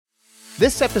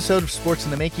This episode of Sports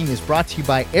in the Making is brought to you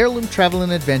by Heirloom Travel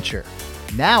and Adventure.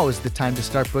 Now is the time to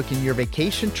start booking your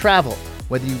vacation travel.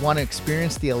 Whether you want to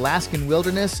experience the Alaskan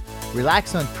wilderness,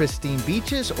 relax on pristine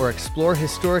beaches, or explore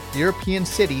historic European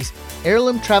cities,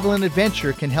 Heirloom Travel and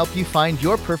Adventure can help you find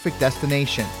your perfect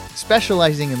destination.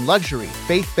 Specializing in luxury,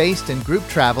 faith-based, and group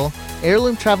travel,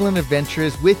 Heirloom Travel and Adventure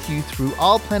is with you through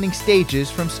all planning stages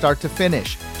from start to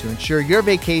finish to ensure your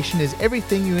vacation is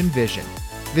everything you envision.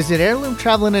 Visit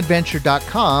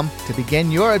heirloomtravelandadventure.com to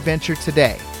begin your adventure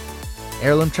today.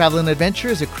 Heirloom Travel and Adventure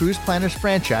is a cruise planners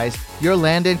franchise, your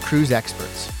land and cruise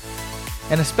experts.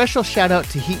 And a special shout out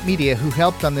to Heat Media who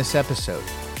helped on this episode.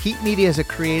 Heat Media is a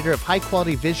creator of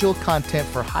high-quality visual content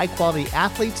for high-quality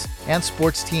athletes and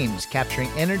sports teams, capturing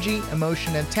energy,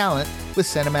 emotion, and talent with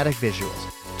cinematic visuals.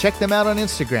 Check them out on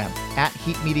Instagram at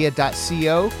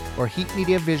heatmedia.co or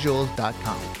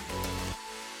heatmediavisuals.com.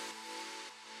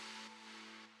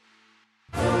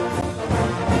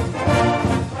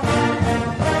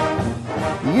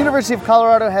 The University of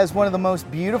Colorado has one of the most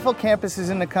beautiful campuses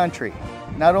in the country.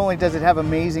 Not only does it have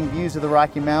amazing views of the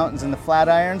Rocky Mountains and the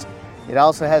Flatirons, it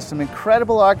also has some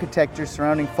incredible architecture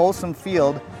surrounding Folsom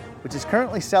Field, which is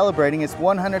currently celebrating its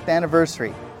 100th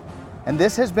anniversary. And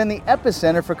this has been the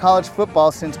epicenter for college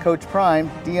football since Coach Prime,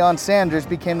 Deion Sanders,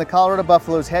 became the Colorado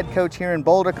Buffaloes head coach here in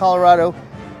Boulder, Colorado,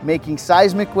 making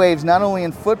seismic waves not only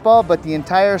in football, but the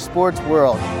entire sports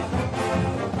world.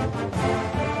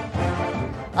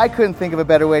 I couldn't think of a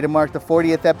better way to mark the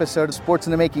 40th episode of Sports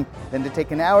in the Making than to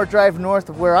take an hour drive north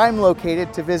of where I'm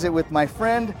located to visit with my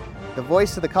friend, the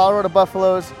voice of the Colorado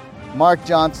Buffaloes, Mark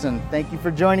Johnson. Thank you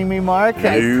for joining me, Mark.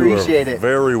 I appreciate it.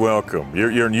 Very welcome.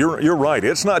 You're right.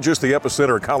 It's not just the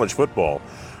epicenter of college football.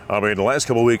 I mean, the last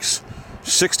couple of weeks,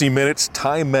 60 Minutes,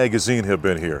 Time Magazine have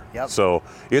been here. Yep. So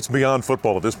it's beyond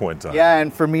football at this point in time. Yeah,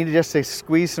 and for me to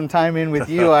squeeze some time in with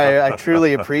you, I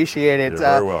truly appreciate it. You're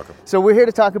very welcome. So we're here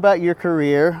to talk about your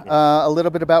career, a little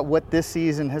bit about what this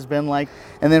season has been like,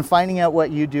 and then finding out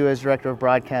what you do as Director of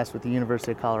Broadcast with the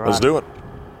University of Colorado. Let's do it.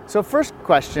 So first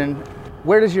question,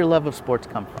 where does your love of sports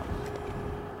come from?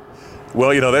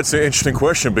 Well, that's an interesting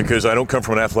question because I don't come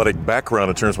from an athletic background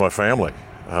in terms of my family.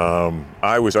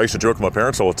 I used to joke with my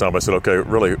parents all the time. I said, okay,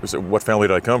 really, what family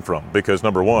did I come from? Because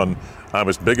number one, I'm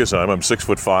as big as I'm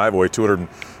 6'5", weigh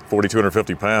 240,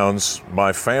 250 pounds.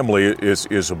 My family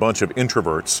is a bunch of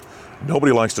introverts.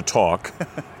 Nobody likes to talk.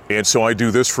 And so I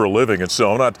do this for a living. And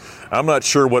so I'm not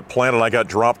sure what planet I got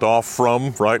dropped off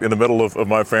from, right in the middle of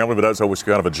my family, but that's always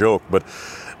kind of a joke. But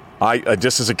I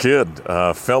just as a kid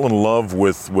fell in love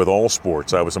with all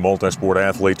sports. I was a multi-sport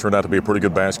athlete, turned out to be a pretty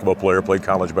good basketball player, played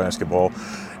college basketball.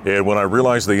 And when I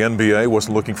realized the NBA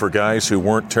wasn't looking for guys who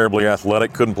weren't terribly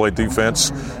athletic, couldn't play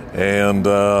defense, and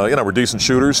were decent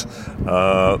shooters,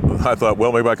 I thought,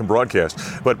 well, maybe I can broadcast.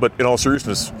 But in all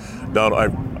seriousness, Don,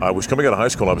 I was coming out of high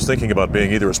school and I was thinking about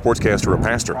being either a sportscaster or a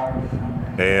pastor.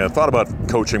 And thought about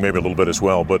coaching maybe a little bit as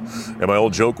well. And my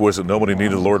old joke was that nobody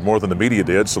needed the Lord more than the media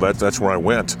did, so that's where I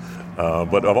went.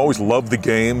 But I've always loved the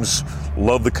games,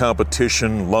 loved the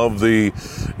competition, loved the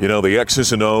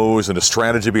X's and O's and the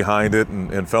strategy behind it,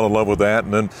 and fell in love with that.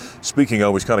 And then speaking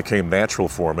always kind of came natural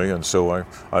for me, and so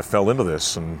I fell into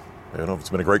this, and it's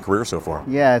been a great career so far.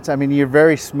 Yeah, you're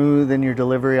very smooth in your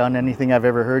delivery on anything I've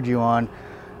ever heard you on.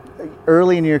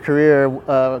 Early in your career,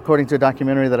 according to a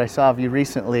documentary that I saw of you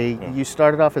recently, you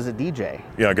started off as a DJ.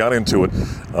 Yeah, I got into it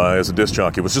as a disc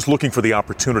jockey. I was just looking for the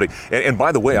opportunity. And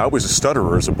by the way, I was a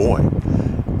stutterer as a boy.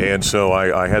 And so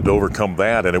I had to overcome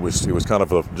that, and it was kind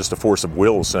of just a force of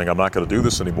will saying, I'm not going to do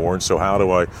this anymore. And so how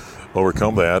do I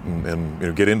overcome that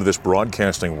and get into this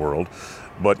broadcasting world?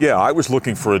 But yeah, I was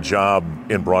looking for a job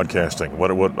in broadcasting. What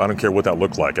I don't care what that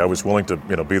looked like. I was willing to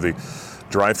be the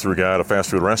drive-through guy at a fast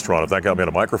food restaurant if that got me on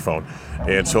a microphone.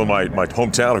 And so in my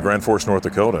hometown of Grand Forks, North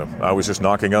Dakota, I was just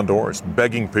knocking on doors,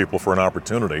 begging people for an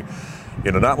opportunity.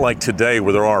 Not like today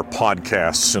where there are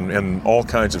podcasts and all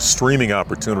kinds of streaming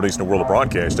opportunities in the world of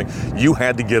broadcasting. You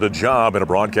had to get a job in a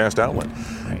broadcast outlet.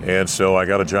 And so I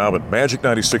got a job at Magic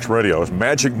 96 Radio. It was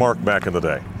Magic Mark back in the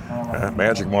day.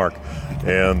 Magic Mark.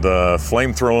 And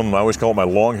flame-throwing, I always call it my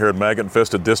long-haired,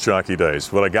 maggot-infested disc jockey days.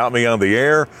 But it got me on the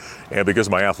air, and because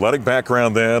of my athletic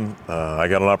background then, I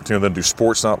got an opportunity then to do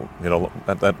sports not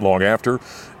that long after,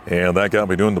 and that got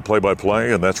me doing the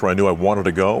play-by-play, and that's where I knew I wanted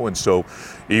to go. And so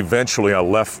eventually I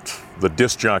left the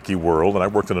disc jockey world, and I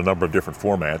worked in a number of different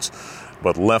formats,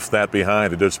 but left that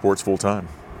behind and did sports full-time.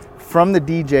 From the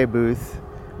DJ booth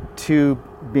to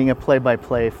being a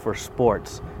play-by-play for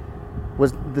sports,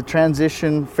 was the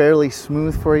transition fairly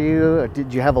smooth for you?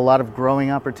 Did you have a lot of growing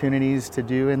opportunities to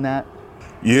do in that?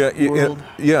 world?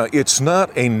 Yeah, it's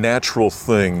not a natural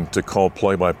thing to call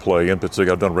play-by-play. In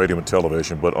particular, I've done radio and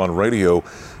television, but on radio,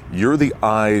 you're the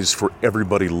eyes for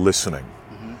everybody listening.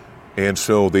 Mm-hmm. And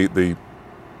so the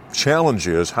challenge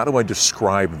is, how do I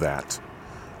describe that?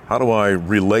 How do I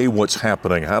relay what's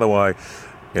happening? How do I,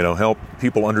 help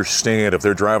people understand if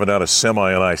they're driving down a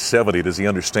semi on I-70, does he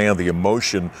understand the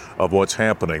emotion of what's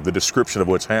happening, the description of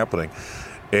what's happening?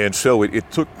 And so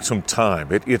it took some time.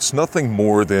 It's nothing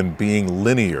more than being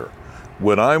linear.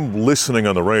 When I'm listening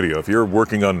on the radio, if you're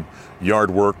working on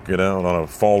yard work, on a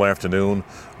fall afternoon,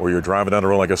 or you're driving down the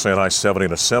road, like I say, on I-70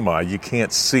 in a semi, you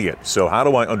can't see it. So how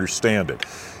do I understand it?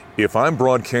 If I'm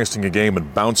broadcasting a game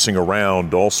and bouncing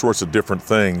around all sorts of different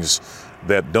things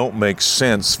that don't make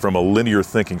sense from a linear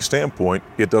thinking standpoint,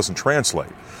 it doesn't translate.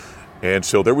 And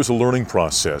so there was a learning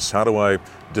process. How do I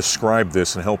describe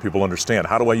this and help people understand?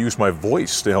 How do I use my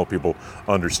voice to help people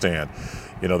understand?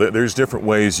 There's different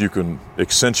ways you can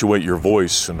accentuate your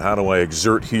voice, and how do I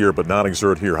exert here but not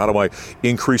exert here? How do I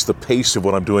increase the pace of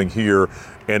what I'm doing here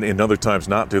and in other times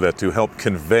not do that to help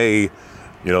convey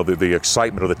the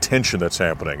excitement or the tension that's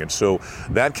happening? And so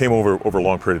that came over a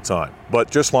long period of time. But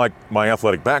just like my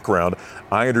athletic background,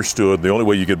 I understood the only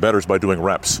way you get better is by doing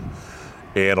reps.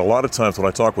 And a lot of times when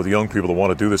I talk with young people that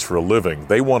want to do this for a living,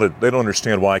 they don't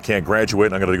understand why I can't graduate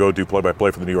and I'm going to go do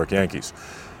play-by-play for the New York Yankees.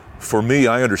 For me,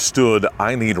 I understood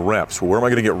I need reps. Well, where am I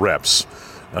going to get reps?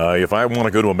 If I want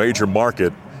to go to a major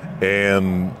market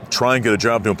and try and get a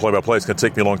job doing play-by-play, it's going to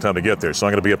take me a long time to get there. So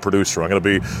I'm going to be a producer. I'm going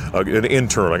to be an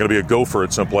intern. I'm going to be a gopher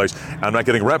at some place. I'm not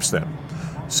getting reps then.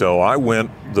 So I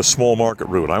went the small market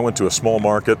route. I went to a small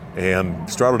market and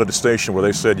started at a station where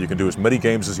they said you can do as many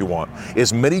games as you want.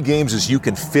 As many games as you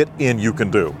can fit in, you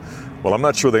can do. Well, I'm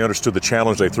not sure they understood the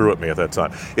challenge they threw at me at that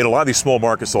time. In a lot of these small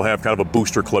markets, they'll have kind of a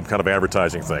booster club kind of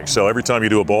advertising thing. So every time you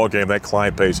do a ball game, that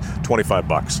client pays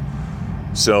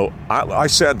 $25. So I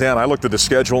sat down, I looked at the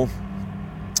schedule,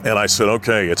 and I said,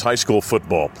 okay, it's high school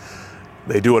football.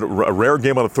 They do a rare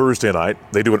game on a Thursday night.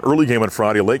 They do an early game on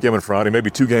Friday, a late game on Friday, maybe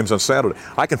 2 games on Saturday.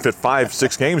 I can fit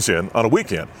 5-6 games in on a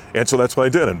weekend. And so that's what I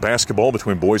did. In basketball,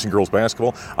 between boys and girls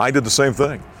basketball, I did the same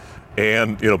thing.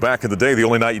 And, back in the day, the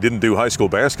only night you didn't do high school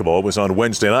basketball was on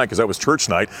Wednesday night because that was church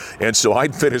night. And so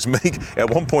I'd fit as many. At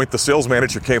one point, the sales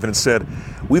manager came in and said,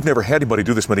 we've never had anybody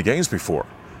do this many games before.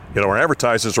 Our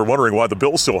advertisers are wondering why the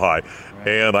bill's so high. Right.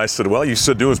 And I said, well, you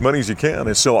said do as many as you can.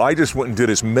 And so I just went and did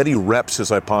as many reps as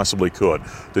I possibly could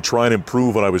to try and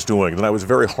improve what I was doing. And I was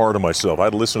very hard on myself.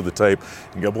 I'd listen to the tape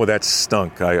and go, boy, that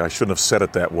stunk. I shouldn't have said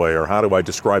it that way. Or how do I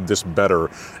describe this better?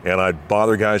 And I'd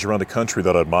bother guys around the country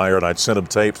that I admire, and I'd send them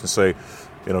tapes and say,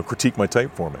 critique my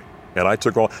tape for me. And I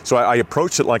took all. So I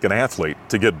approached it like an athlete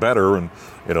to get better, and,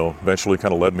 eventually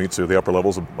kind of led me to the upper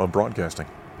levels of broadcasting.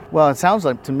 Well, it sounds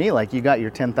like to me like you got your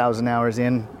 10,000 hours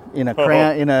in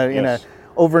a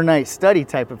overnight study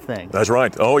type of thing. That's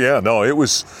right. Oh yeah, no, it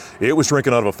was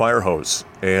drinking out of a fire hose,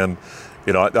 and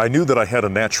I knew that I had a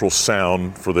natural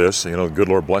sound for this. The good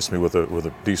Lord blessed me with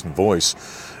a decent voice.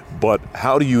 But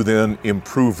how do you then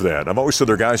improve that? I've always said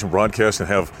there are guys in broadcasting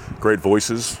that have great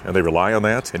voices, and they rely on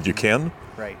that, and you can.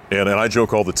 Right. And I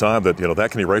joke all the time that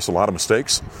that can erase a lot of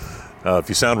mistakes if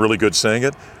you sound really good saying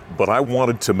it. But I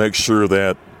wanted to make sure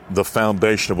that the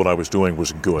foundation of what I was doing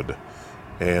was good.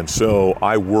 And so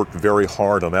I worked very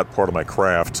hard on that part of my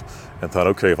craft and thought,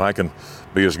 okay, if I can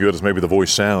be as good as maybe the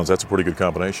voice sounds, that's a pretty good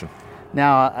combination.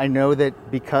 Now, I know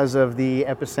that because of the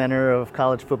epicenter of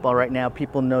college football right now,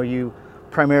 people know you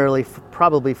primarily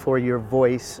probably for your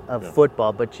voice of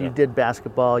football, but you did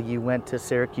basketball. You went to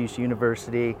Syracuse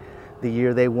University the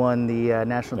year they won the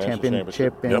national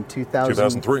championship in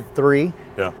 2003.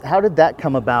 Yeah. How did that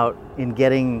come about in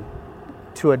getting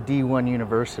to a D1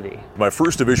 university? My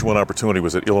first Division I opportunity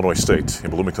was at Illinois State in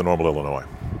Bloomington-Normal, Illinois.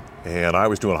 And I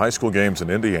was doing high school games in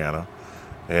Indiana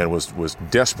and was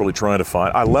desperately trying to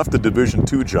find. I left the Division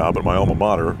II job at my alma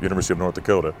mater, University of North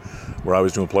Dakota, where I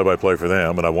was doing play-by-play for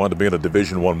them, and I wanted to be in a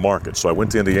Division I market. So I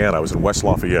went to Indiana. I was in West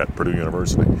Lafayette, Purdue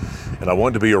University. And I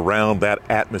wanted to be around that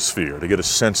atmosphere to get a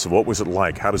sense of what was it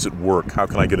like, how does it work, how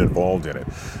can I get involved in it.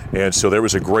 And so there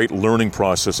was a great learning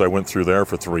process I went through there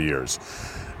for 3 years.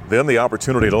 Then the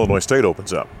opportunity at Illinois State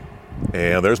opens up.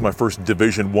 And there's my first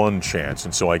Division I chance.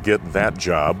 And so I get that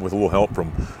job with a little help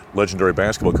from legendary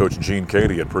basketball coach Gene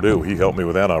Cady at Purdue. He helped me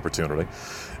with that opportunity.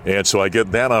 And so I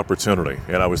get that opportunity.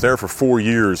 And I was there for 4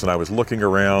 years, and I was looking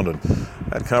around and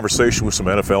had a conversation with some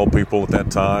NFL people at that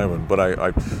time. But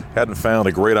I hadn't found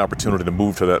a great opportunity to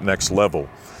move to that next level.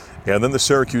 And then the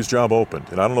Syracuse job opened.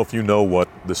 And I don't know if you know what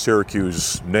the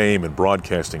Syracuse name in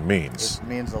broadcasting means. It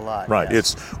means a lot. Right.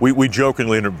 Yes. We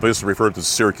jokingly in the business refer to the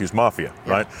Syracuse Mafia,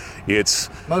 right? It's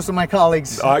most of my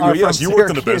colleagues are yes, from you worked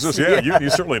in the Syracuse. business. Yeah, you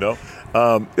certainly know.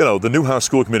 The Newhouse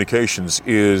School of Communications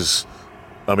is,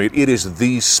 it is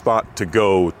the spot to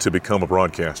go to become a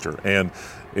broadcaster. And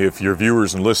if your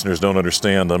viewers and listeners don't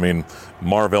understand,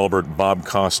 Marv Albert, Bob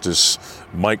Costas,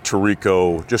 Mike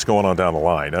Tirico, just going on down the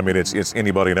line. It's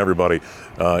anybody and everybody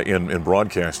in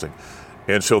broadcasting.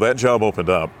 And so that job opened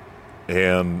up,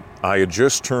 and I had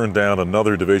just turned down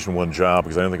another Division I job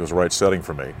because I didn't think it was the right setting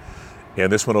for me. And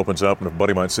this one opens up, and a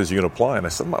buddy of mine says, "You can apply." And I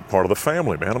said, "I'm not part of the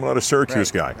family, man. I'm not a Syracuse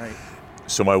guy." Right.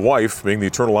 So my wife, being the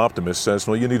eternal optimist, says,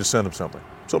 "Well, you need to send him something."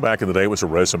 So back in the day, it was a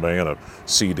resume and a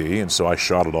CD, and so I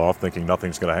shot it off thinking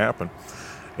nothing's going to happen.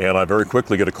 And I very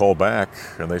quickly get a call back,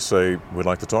 and they say, "We'd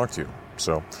like to talk to you."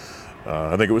 So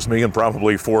I think it was me and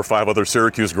probably 4 or 5 other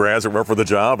Syracuse grads that went for the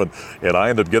job, and I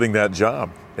ended up getting that job.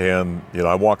 And,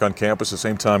 I walk on campus the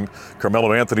same time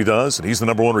Carmelo Anthony does, and he's the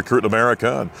number 1 recruit in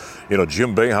America. And,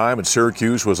 Jim Boeheim at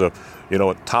Syracuse was a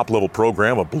top-level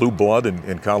program, a blue blood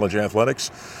in college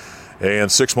athletics.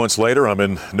 And 6 months later, I'm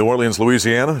in New Orleans,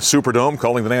 Louisiana, Superdome,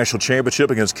 calling the national championship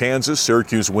against Kansas.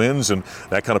 Syracuse wins, and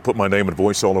that kind of put my name and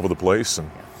voice all over the place. And,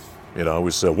 it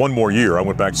was one more year. I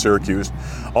went back to Syracuse.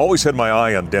 Always had my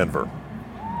eye on Denver.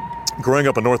 Growing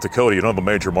up in North Dakota, you don't have a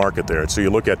major market there. So you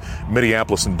look at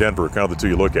Minneapolis and Denver, kind of the two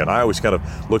you look at. I always kind of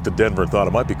looked at Denver and thought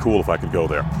it might be cool if I could go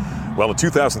there. Well, in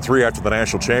 2003, after the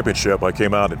national championship, I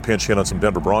came out and pinch hit on some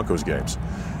Denver Broncos games.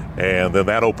 And then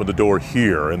that opened the door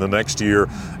here. And the next year,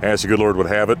 as the good Lord would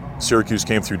have it, Syracuse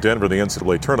came through Denver in the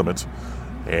NCAA tournament.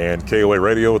 And KOA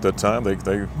Radio at that time,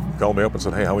 they called me up and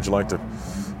said, "Hey, how would you like to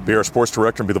be our sports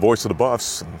director and be the voice of the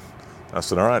Buffs?" And I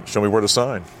said, "All right, show me where to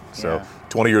sign." So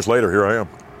 20 years later, here I am.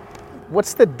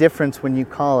 What's the difference when you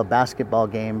call a basketball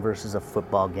game versus a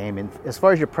football game? And as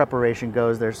far as your preparation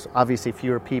goes, there's obviously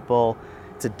fewer people.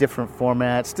 It's a different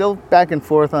format. Still back and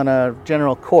forth on a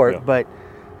general court, but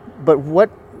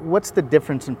what's the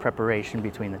difference in preparation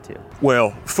between the two?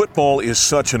 Well, football is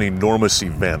such an enormous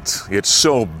event. It's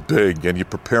so big, and you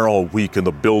prepare all week in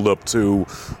the build-up to,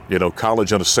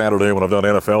 college on a Saturday. When I've done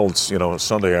NFL, it's, a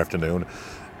Sunday afternoon.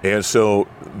 And so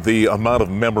the amount of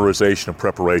memorization and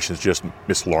preparation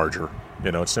is larger.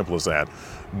 It's simple as that.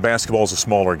 Basketball is a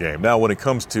smaller game. Now, when it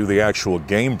comes to the actual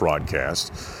game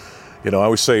broadcast, I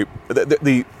always say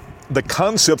the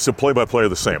concepts of play-by-play are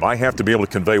the same. I have to be able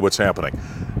to convey what's happening.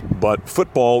 But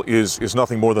football is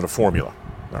nothing more than a formula,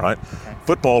 all right? Okay.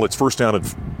 Football, it's first down at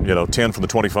 10 from the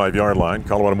 25-yard line.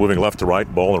 Colorado moving left to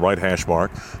right, ball in the right hash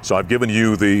mark. So I've given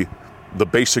you the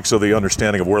basics of the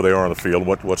understanding of where they are on the field,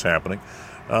 what's happening.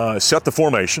 Set the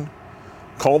formation,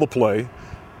 call the play,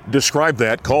 describe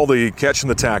that, call the catch and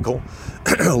the tackle,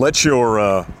 let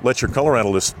your color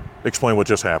analyst explain what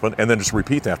just happened, and then just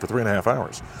repeat that for 3.5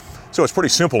 hours. So it's pretty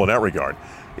simple in that regard.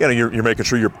 You're making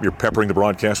sure you're peppering the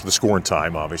broadcast with the score and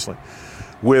time, obviously.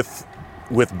 With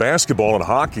basketball and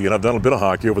hockey, and I've done a bit of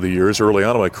hockey over the years, early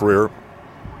on in my career,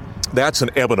 that's an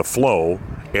ebb and a flow,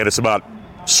 and it's about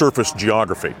surface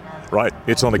geography, right?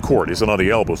 It's on the court, it's on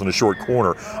the elbows, in the short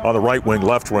corner, on the right wing,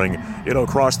 left wing,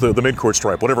 across the midcourt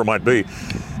stripe, whatever it might be.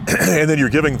 And then you're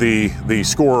giving the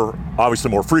score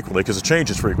obviously more frequently because it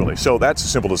changes frequently. So that's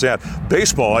as simple as that.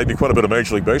 Baseball, I did quite a bit of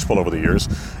Major League Baseball over the years,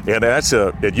 and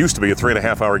it used to be a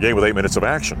 3.5-hour game with 8 minutes of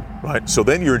action, right? So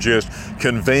then you're just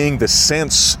conveying the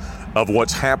sense of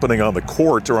what's happening on the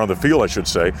court, or on the field, I should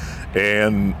say,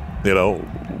 and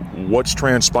what's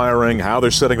transpiring, how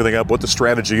they're setting everything up, what the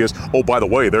strategy is. Oh, by the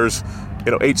way, there's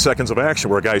 8 seconds of action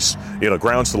where a guy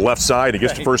grounds to the left side, he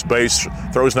gets to first base,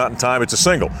 throws not in time, it's a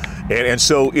single. And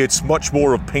so it's much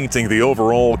more of painting the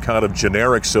overall kind of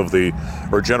generics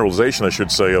or generalization, I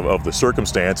should say, of the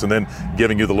circumstance, and then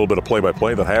giving you the little bit of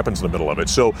play-by-play that happens in the middle of it.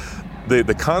 So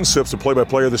the concepts of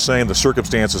play-by-play are the same, the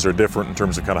circumstances are different in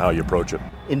terms of kind of how you approach it.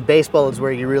 In baseball is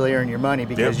where you really earn your money,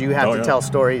 because you have to tell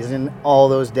stories in all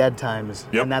those dead times,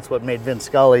 and that's what made Vince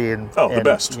Scully the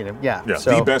best.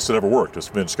 So, the best that ever worked is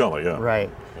Vince Scully, Right.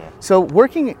 Yeah. So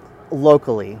working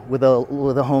locally with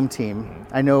a home team,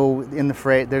 I know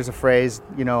there's a phrase,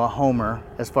 a homer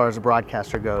as far as a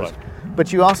broadcaster goes, right.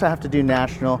 But you also have to do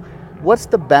national. What's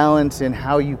the balance in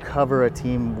how you cover a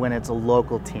team when it's a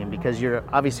local team? Because you're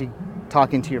obviously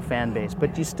talking to your fan base,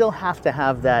 but you still have to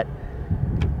have that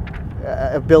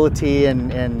ability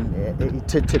and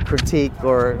to critique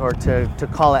or to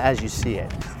call it as you see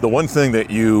it. The one thing that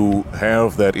you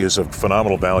have that is of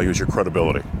phenomenal value is your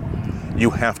credibility. You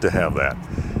have to have that.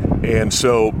 And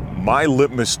so my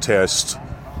litmus test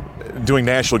doing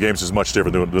national games is much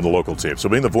different than the local team. So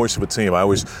being the voice of a team,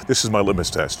 this is my litmus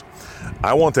test.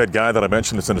 I want that guy that I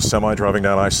mentioned that's in a semi driving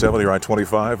down I-70 or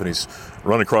I-25, and he's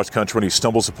running cross country, and he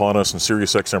stumbles upon us on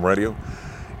Sirius XM radio,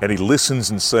 and he listens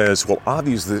and says, well,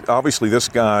 obviously this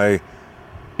guy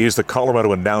is the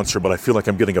Colorado announcer, but I feel like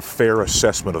I'm getting a fair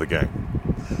assessment of the game.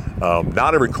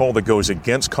 Not every call that goes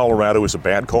against Colorado is a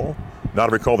bad call. Not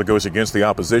every call that goes against the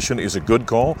opposition is a good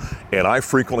call, and I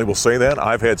frequently will say that.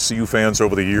 I've had CU fans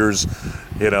over the years,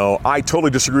 I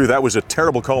totally disagree. That was a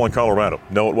terrible call in Colorado.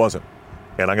 No, it wasn't,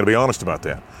 and I'm going to be honest about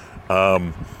that.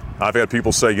 I've had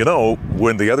people say,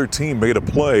 when the other team made a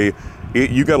play,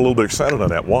 you got a little bit excited on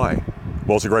that. Why?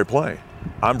 Well, it's a great play.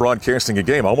 I'm broadcasting a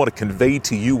game. I want to convey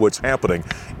to you what's happening.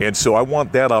 And so I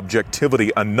want that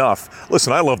objectivity enough.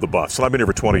 Listen, I love the Buffs, and I've been here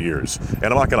for 20 years, and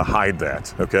I'm not going to hide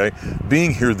that, okay?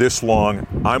 Being here this long,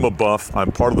 I'm a Buff.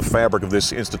 I'm part of the fabric of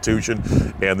this institution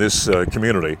and this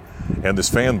community and this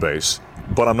fan base,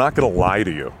 but I'm not going to lie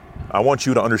to you. I want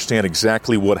you to understand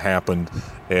exactly what happened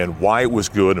and why it was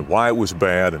good and why it was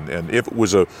bad, and if it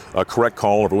was a correct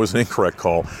call or if it was an incorrect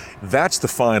call. That's the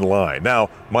fine line. Now,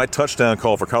 my touchdown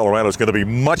call for Colorado is going to be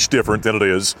much different than it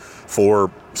is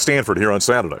for Stanford here on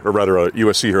Saturday, or rather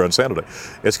USC here on Saturday.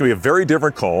 It's going to be a very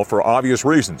different call for obvious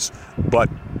reasons. But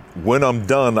when I'm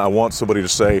done, I want somebody to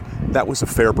say, that was a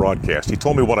fair broadcast. He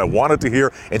told me what I wanted to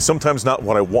hear, and sometimes not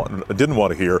what I didn't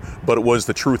want to hear, but it was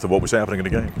the truth of what was happening in the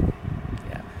game.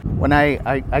 When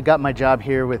I got my job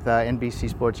here with NBC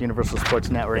Sports, Universal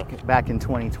Sports Network, back in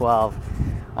 2012,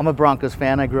 I'm a Broncos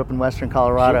fan. I grew up in Western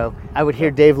Colorado. Sure. I would hear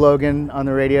Dave Logan on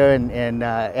the radio and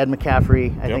Ed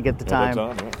McCaffrey, I think at the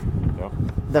time.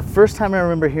 The first time I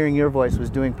remember hearing your voice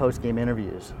was doing post-game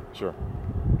interviews. Sure.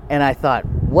 And I thought,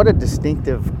 what a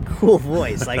distinctive, cool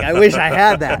voice. Like, I wish I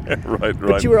had that. Right.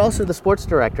 But you were also the sports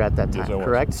director at that time, yes,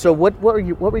 correct? So what were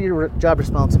your job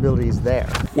responsibilities there?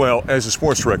 Well, as a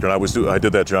sports director, I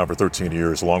did that job for 13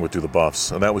 years along with the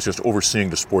Buffs, and that was just overseeing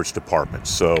the sports department.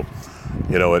 So,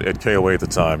 at KOA at the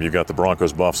time, you got the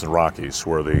Broncos, Buffs, and Rockies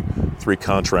were the three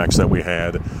contracts that we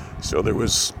had. So there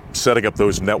was setting up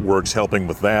those networks, helping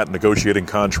with that, negotiating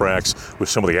contracts with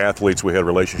some of the athletes we had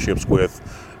relationships with,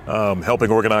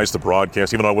 helping organize the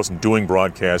broadcast. Even though I wasn't doing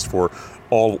broadcast for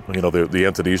all the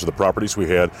entities or the properties we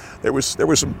had, there was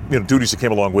some duties that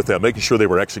came along with that, making sure they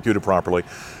were executed properly.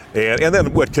 And then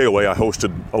at KOA, I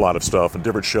hosted a lot of stuff and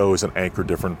different shows and anchored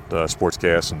different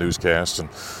sportscasts and newscasts, and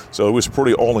so it was a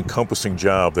pretty all-encompassing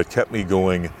job that kept me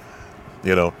going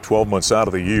 12 months out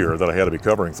of the year that I had to be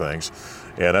covering things.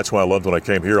 And that's why I loved when I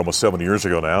came here almost 7 years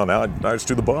ago now. Now I just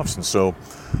do the Buffs. And so,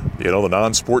 the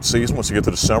non-sports season, once you get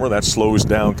to the summer, that slows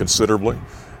down considerably.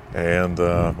 And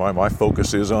my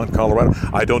focus is on Colorado.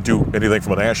 I don't do anything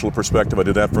from a national perspective. I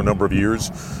did that for a number of years.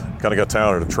 Kind of got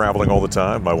tired of traveling all the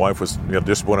time. My wife was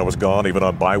disappointed I was gone, even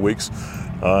on bye weeks.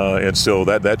 And so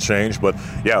that changed. But,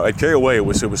 yeah, at KOA, it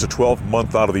was a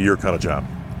 12-month out of the year kind of job.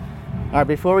 All right,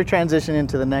 before we transition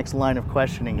into the next line of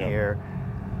questioning here,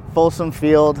 Folsom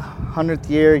Field, 100th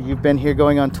year, you've been here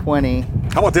going on 20.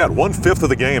 How about that? 1/5 of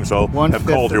the games I'll have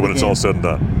called here when it's all said and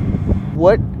done.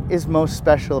 What is most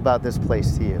special about this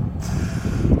place to you?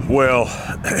 Well,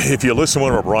 if you listen to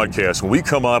one of our broadcasts, when we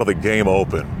come out of the game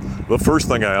open, the first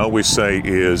thing I always say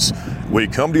is, we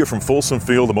come to you from Folsom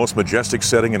Field, the most majestic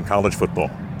setting in college football,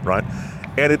 right?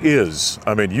 And it is.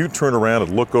 I mean, you turn around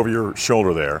and look over your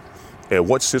shoulder there at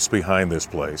what sits behind this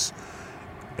place.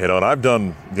 And I've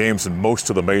done games in most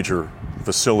of the major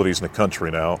facilities in the country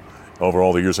now, over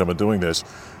all the years I've been doing this.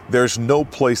 There's no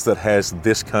place that has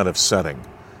this kind of setting,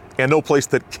 and no place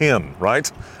that can,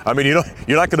 right? I mean, you're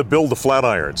not going to build the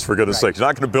Flatirons, for goodness sakes. You're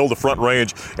not going to build the Front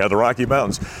Range and the Rocky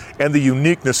Mountains. And the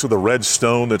uniqueness of the red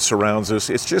stone that surrounds us,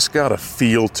 it's just got a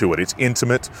feel to it. It's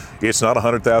intimate. It's not a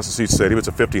 100,000-seat stadium. It's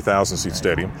a 50,000-seat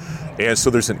stadium. And so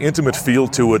there's an intimate feel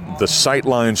to it. The sight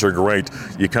lines are great.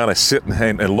 You kind of sit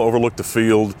and overlook the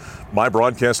field. My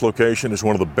broadcast location is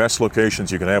one of the best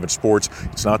locations you can have in sports.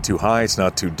 It's not too high. It's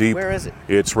not too deep. Where is it?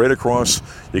 It's right across.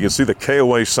 You can see the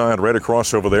KOA sign right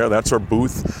across over there. That's our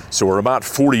booth. So we're about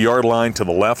 40-yard line to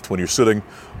the left when you're sitting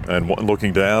and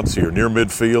looking down. So you're near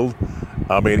midfield.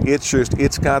 I mean,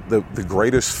 it's got the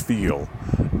greatest feel,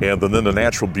 and then the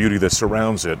natural beauty that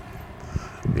surrounds it.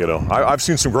 I've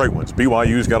seen some great ones.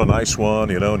 BYU's got a nice one,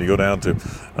 and you go down to,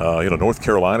 North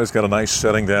Carolina's got a nice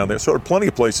setting down there. So there are plenty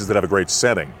of places that have a great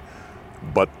setting,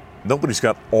 but nobody's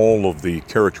got all of the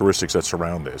characteristics that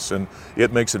surround this, and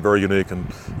it makes it very unique. And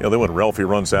then when Ralphie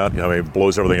runs out, it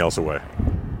blows everything else away.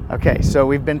 Okay, so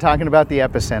we've been talking about the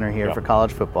epicenter here for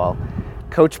college football.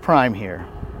 Coach Prime here.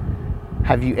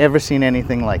 Have you ever seen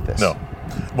anything like this? No.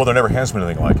 Well, there never has been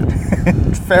anything like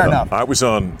it. Fair enough. I was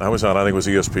on, I think it was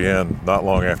ESPN not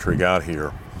long after he got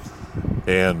here,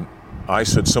 and I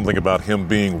said something about him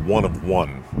being one of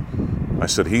one. I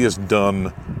said he has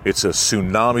done, it's a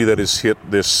tsunami that has hit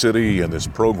this city and this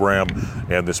program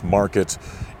and this market.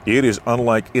 It is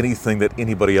unlike anything that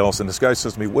anybody else, and this guy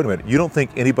says to me, wait a minute, you don't think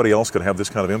anybody else could have this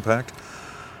kind of impact?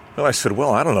 And I said,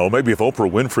 well, I don't know, maybe if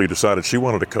Oprah Winfrey decided she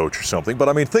wanted to coach or something, but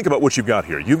I mean, think about what you've got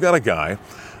here. You've got a guy,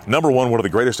 number one of the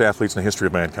greatest athletes in the history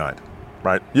of mankind,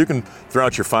 right? You can throw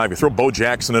out your five, you throw Bo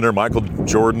Jackson in there, Michael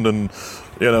Jordan, and,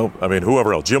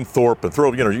 whoever else, Jim Thorpe, and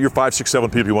throw, your 5, 6, 7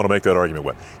 people you want to make that argument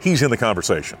with. He's in the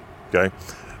conversation, okay?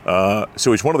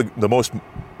 So he's one of the most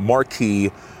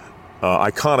marquee,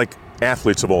 iconic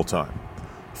athletes of all time.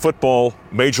 Football,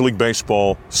 Major League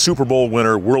Baseball, Super Bowl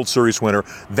winner, World Series winner,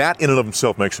 that in and of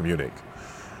himself makes him unique.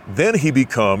 Then he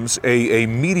becomes a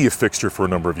media fixture for a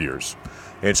number of years.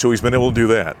 And so he's been able to do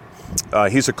that.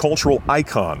 He's a cultural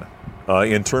icon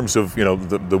in terms of,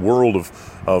 the world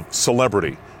of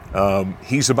celebrity.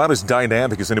 He's about as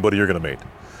dynamic as anybody you're going to meet.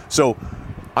 So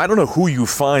I don't know who you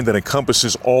find that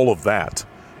encompasses all of that.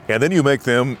 And then you make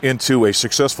them into a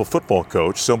successful football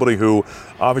coach, somebody who,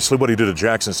 obviously what he did at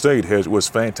Jackson State was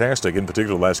fantastic, in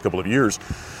particular the last couple of years.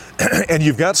 And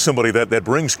you've got somebody that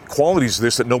brings qualities to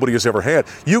this that nobody has ever had.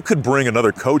 You could bring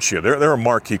another coach in. There are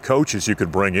marquee coaches you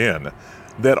could bring in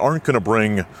that aren't going to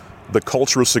bring the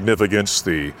cultural significance,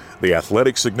 the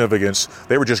athletic significance.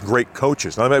 They were just great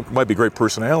coaches. Now, they might be great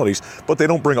personalities, but they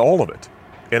don't bring all of it.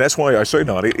 And that's why I say,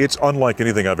 Noddy, it's unlike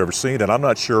anything I've ever seen, and I'm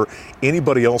not sure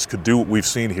anybody else could do what we've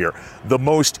seen here. The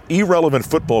most irrelevant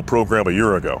football program a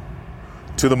year ago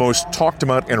to the most talked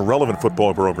about and relevant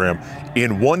football program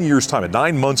in 1 year's time, in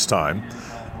 9 months' time.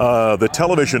 The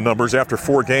television numbers after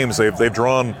 4 games, they've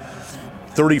drawn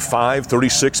 35,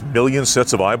 36 million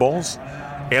sets of eyeballs,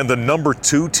 and the number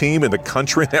 2 team in the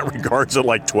country in that regard's at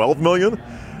like 12 million.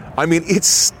 I mean, it's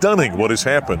stunning what has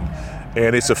happened.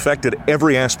 And it's affected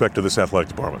every aspect of this athletic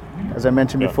department. As I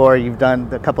mentioned before, you've done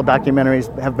a couple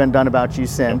documentaries have been done about you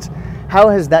since. How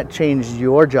has that changed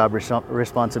your job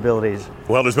responsibilities?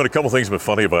 Well, there's been a couple things that have been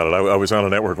funny about it. I was on a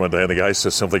network one day, and the guy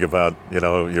says something about,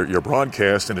 your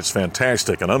broadcast, and it's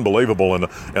fantastic and unbelievable. And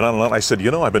I said,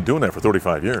 I've been doing that for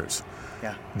 35 years.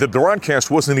 Yeah. The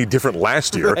broadcast wasn't any different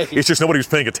last year. Right. It's just nobody was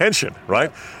paying attention,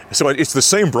 right? So it's the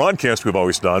same broadcast we've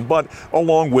always done, but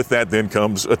along with that then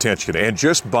comes attention. And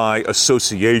just by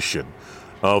association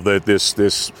of this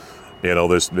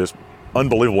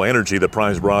unbelievable energy that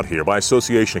Prime's brought here, by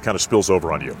association it kind of spills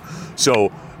over on you.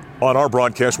 So on our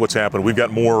broadcast, what's happened, we've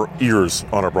got more ears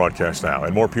on our broadcast now,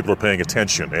 and more people are paying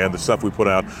attention, and the stuff we put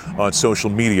out on social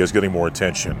media is getting more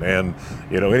attention. And,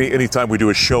 anytime we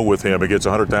do a show with him, it gets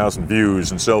 100,000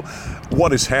 views. And so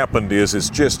what has happened is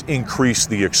it's just increased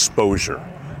the exposure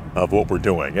of what we're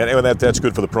doing. And that's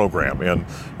good for the program. And,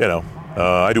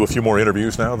 I do a few more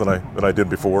interviews now than I did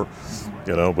before.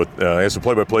 But as a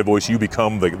play-by-play voice, you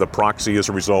become the proxy as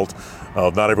a result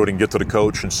of not everybody can get to the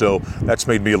coach, and so that's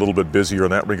made me a little bit busier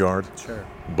in that regard. Sure.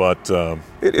 But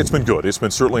it's been good. It's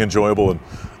been certainly enjoyable. And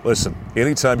listen,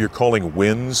 anytime you're calling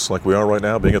wins like we are right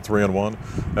now, being at 3-1,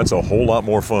 that's a whole lot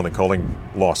more fun than calling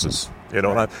losses. And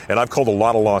I've called a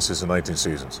lot of losses in 19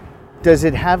 seasons. Does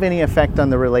it have any effect on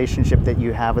the relationship that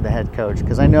you have with the head coach?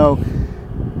 Because I know,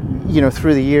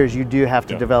 through the years, you do have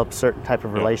to develop certain type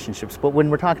of relationships. But when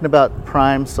we're talking about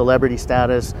Prime celebrity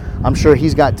status, I'm sure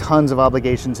he's got tons of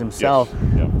obligations himself.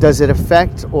 Yes. Yeah. Does it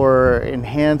affect or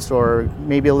enhance or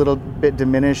maybe a little bit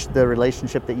diminish the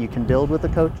relationship that you can build with the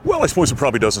coach? Well, I suppose it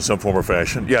probably does in some form or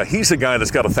fashion. Yeah, he's a guy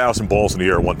that's got 1,000 balls in the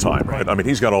air at one time, right? I mean,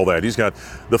 he's got all that. He's got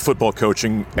the football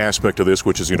coaching aspect of this,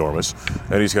 which is enormous.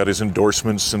 And he's got his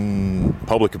endorsements and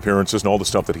public appearances and all the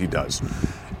stuff that he does.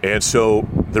 And so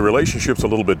the relationship's a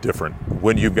little bit different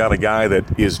when you've got a guy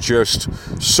that is just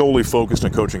solely focused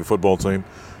on coaching a football team.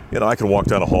 I can walk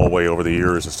down a hallway over the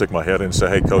years and stick my head in and say,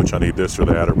 hey, coach, I need this or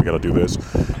that, or we got to do this.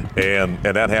 And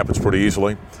that happens pretty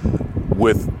easily.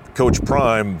 With Coach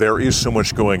Prime, there is so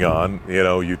much going on.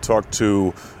 You talk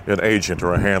to an agent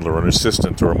or a handler or an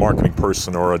assistant or a marketing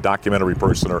person or a documentary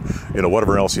person or,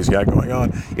 whatever else he's got going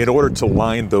on in order to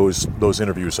line those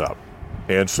interviews up.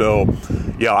 And so,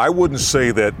 yeah, I wouldn't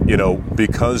say that,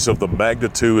 because of the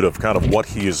magnitude of kind of what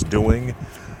he is doing,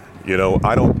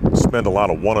 I don't spend a lot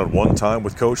of one-on-one time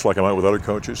with Coach like I might with other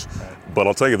coaches. But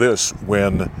I'll tell you this,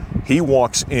 when he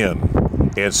walks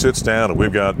in and sits down and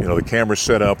we've got, the cameras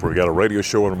set up or we've got a radio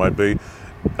show, whatever it might be,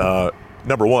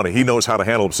 number one, he knows how to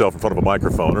handle himself in front of a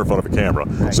microphone or in front of a camera.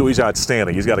 Right. So he's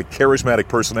outstanding. He's got a charismatic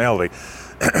personality.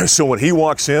 So when he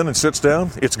walks in and sits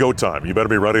down, it's go time. You better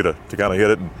be ready to kind of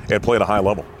hit it and play at a high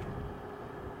level.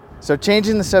 So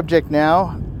changing the subject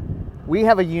now, we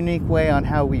have a unique way on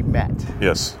how we met.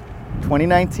 Yes.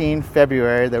 2019,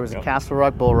 February, there was a Castle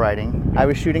Rock bull riding. I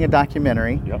was shooting a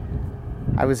documentary. Yep.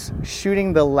 I was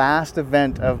shooting the last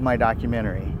event of my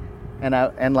documentary.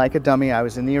 And like a dummy, I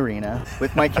was in the arena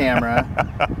with my camera.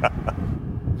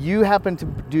 You happened to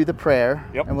do the prayer,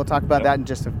 and we'll talk about that in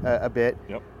just a bit.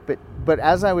 Yep. But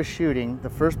as I was shooting, the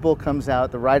first bull comes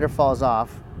out, the rider falls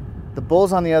off, the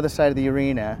bull's on the other side of the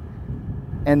arena,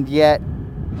 and yet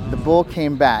the bull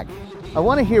came back. I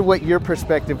want to hear what your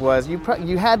perspective was. You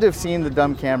had to have seen the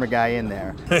dumb camera guy in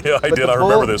there. Yeah, I did. I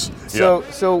remember this.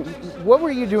 So what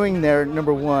were you doing there,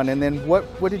 number one, and then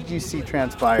what did you see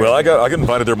transpire? Well, I got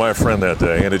invited there by a friend that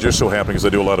day, and it just so happened because I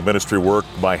do a lot of ministry work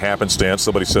by happenstance.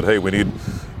 Somebody said, hey, we need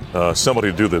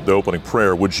somebody to do the opening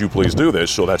prayer. Would you please do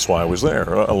this? So that's why I was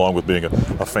there, along with being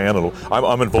a fan.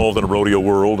 I'm involved in a rodeo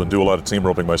world and do a lot of team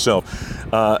roping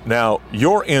myself. Now,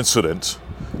 your incident,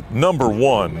 number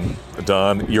one,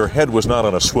 Don, your head was not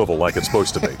on a swivel like it's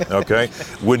supposed to be, okay?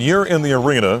 When you're in the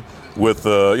arena with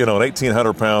an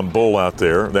 1,800-pound bull out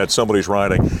there that somebody's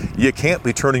riding, you can't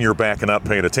be turning your back and not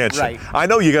paying attention. Right. I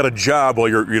know you got a job while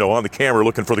you're on the camera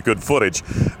looking for the good footage,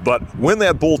 but when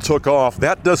that bull took off,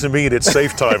 that doesn't mean it's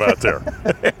safe time out there.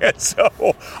 And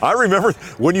so I remember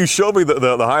when you showed me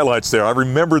the highlights there, I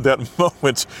remembered that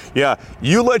moment. Yeah,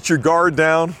 you let your guard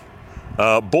down.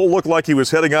 Bull looked like he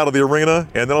was heading out of the arena,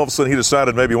 and then all of a sudden he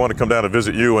decided maybe he wanted to come down and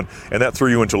visit you, and that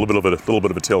threw you into a little bit of a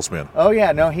tailspin. Oh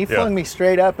yeah, no, he flung me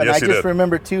straight up, and yes, I just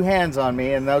remember two hands on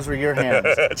me, and those were your hands.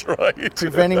 That's right.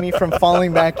 Preventing me from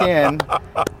falling back in.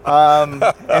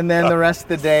 And then the rest of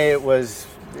the day it was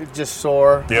just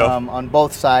sore on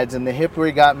both sides, and the hip where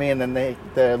he got me, and then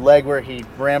the leg where he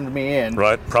rammed me in.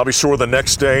 Right, probably sore the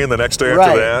next day and the next day right.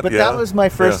 after that. But that was my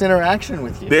first interaction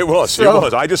with you. It was.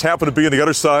 I just happened to be on the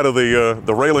other side of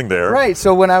the railing there. Right,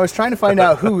 so when I was trying to find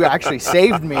out who actually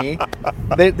saved me,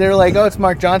 they're like, oh, it's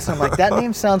Mark Johnson. I'm like, that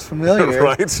name sounds familiar.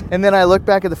 Right. And then I look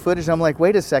back at the footage, and I'm like,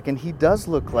 wait a second, he does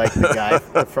look like the guy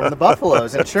from the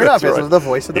Buffaloes. And sure enough, it was the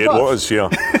voice of the Buffs. It was,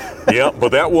 yeah. Yeah, but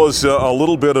that was a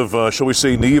little bit of, shall we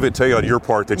say, naivete on your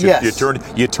part that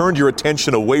you turned your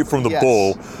attention away from the bull,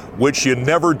 which you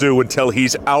never do until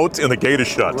he's out and the gate is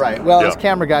shut. Right. Well, as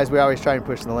camera guys, we always try and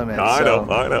push the limits. I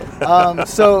know.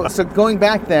 So going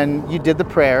back then, you did the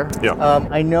prayer. Yeah.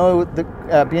 I know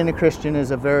that being a Christian is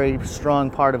a very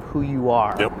strong part of who you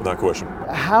are. Yep, without question.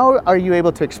 How are you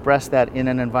able to express that in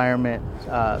an environment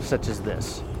such as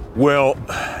this? Well,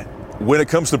 when it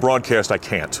comes to broadcast, I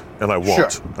can't, and I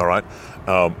won't. Sure. All right.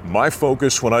 My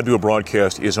focus when I do a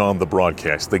broadcast is on the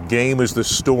broadcast. The game is the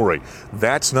story.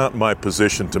 That's not my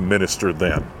position to minister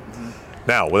then. Mm-hmm.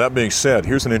 Now, with that being said,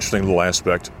 here's an interesting little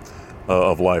aspect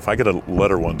of life. I get a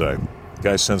letter one day. The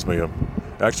guy sends me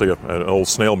an old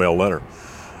snail mail letter.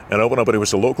 And I open up, and it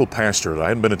was a local pastor. I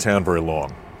hadn't been in town very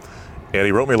long. And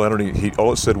he wrote me a letter, and he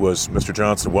all it said was, Mr.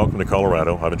 Johnson, welcome to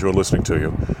Colorado. I've enjoyed listening to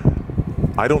you.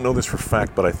 I don't know this for a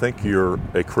fact, but I think you're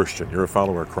a Christian. You're a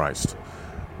follower of Christ.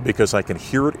 Because I can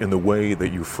hear it in the way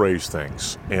that you phrase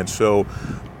things. And so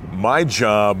my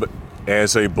job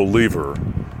as a believer,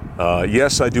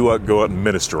 yes, I do go out and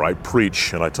minister. I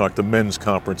preach, and I talk to men's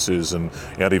conferences and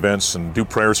at events and do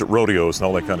prayers at rodeos and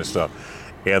all that kind of stuff.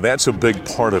 And that's a big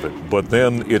part of it. But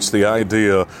then it's the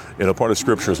idea, a part of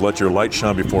Scripture is let your light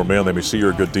shine before men, they may see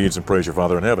your good deeds and praise your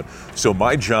Father in heaven. So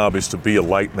my job is to be a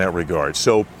light in that regard.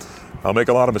 So I'll make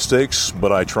a lot of mistakes,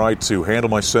 but I try to handle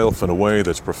myself in a way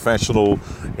that's professional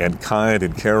and kind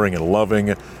and caring and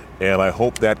loving, and I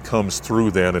hope that comes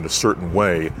through then in a certain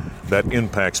way that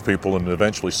impacts people, and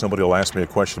eventually somebody will ask me a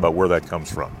question about where that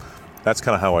comes from. That's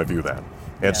kind of how I view that.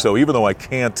 And so even though I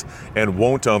can't and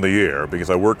won't on the air,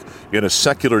 because I work in a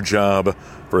secular job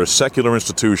for a secular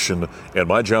institution, and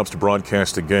my job's to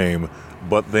broadcast a game,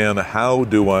 but then how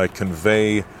do I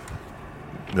convey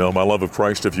my love of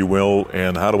Christ, if you will,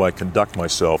 and how do I conduct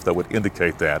myself that would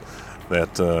indicate that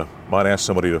might ask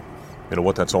somebody to,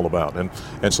 what that's all about.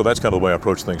 And so that's kind of the way I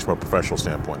approach things from a professional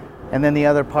standpoint. And then the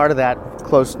other part of that,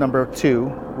 close number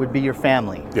 2, would be your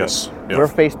family. Yes. Yep. We're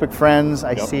Facebook friends.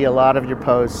 I see a lot of your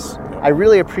posts. Yep. I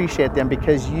really appreciate them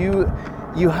because you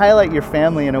highlight your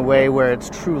family in a way where it's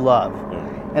true love.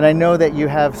 Yep. And I know that you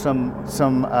have some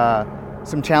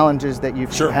challenges that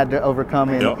you've had to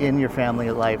overcome in your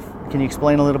family life. Can you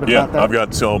explain a little bit about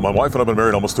that? So my wife and I have been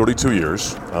married almost 32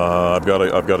 years. I've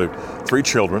got 3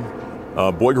 children,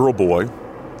 boy, girl, boy.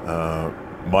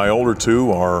 My older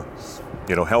 2 are,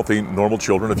 healthy, normal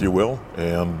children, if you will,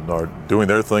 and are doing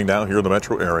their thing now here in the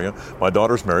metro area. My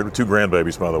daughter's married with 2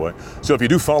 grandbabies, by the way. So if you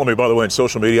do follow me, by the way, on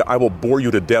social media, I will bore you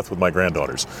to death with my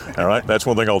granddaughters. All right? That's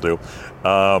one thing I'll do.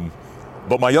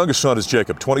 But my youngest son is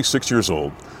Jacob, 26 years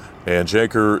old. And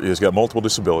Jaker has got multiple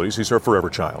disabilities. He's our forever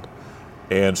child.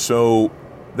 And so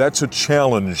that's a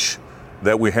challenge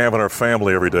that we have in our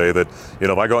family every day, that,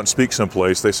 if I go out and speak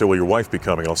someplace, they say, well, your wife be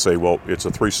coming. I'll say, well, it's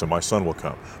a threesome. My son will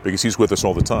come, because he's with us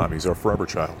all the time. He's our forever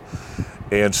child.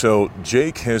 And so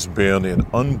Jake has been an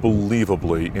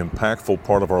unbelievably impactful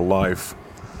part of our life.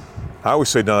 I always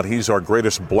say, Don, he's our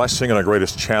greatest blessing and our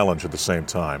greatest challenge at the same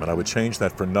time, and I would change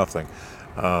that for nothing.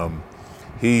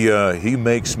 He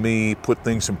makes me put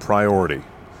things in priority.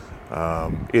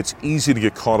 It's easy to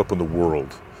get caught up in the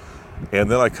world. And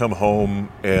then I come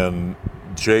home, and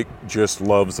Jake just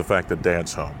loves the fact that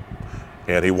Dad's home,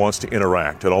 and he wants to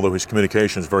interact. And although his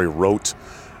communication is very rote,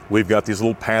 we've got these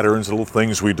little patterns, little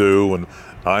things we do, and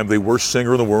I'm the worst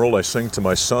singer in the world. I sing to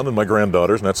my son and my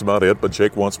granddaughters, and that's about it. But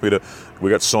Jake wants me to,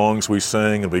 we got songs we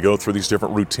sing, and we go through these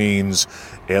different routines,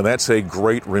 and that's a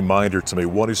great reminder to me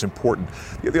what is important.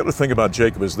 The other thing about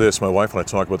Jacob is this, my wife and I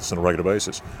talk about this on a regular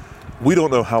basis. We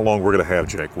don't know how long we're going to have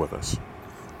Jake with us.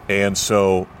 And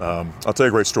so I'll tell you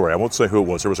a great story. I won't say who it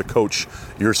was. There was a coach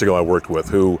years ago I worked with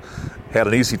who had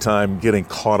an easy time getting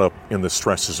caught up in the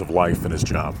stresses of life and his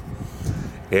job.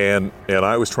 And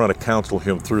I was trying to counsel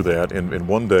him through that. And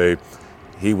one day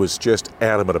he was just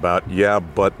adamant about, yeah,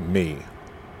 but me.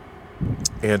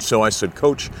 And so I said,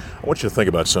 Coach, I want you to think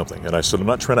about something. And I said, I'm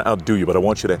not trying to outdo you, but I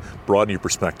want you to broaden your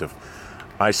perspective.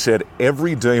 I said,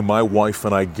 every day my wife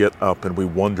and I get up and we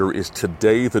wonder, is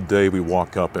today the day we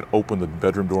walk up and open the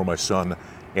bedroom door of my son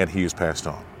and he has passed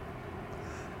on?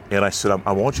 And I said,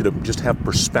 I want you to just have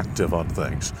perspective on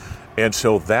things. And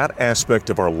so that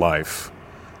aspect of our life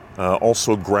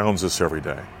also grounds us every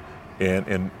day.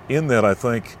 And in that, I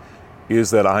think,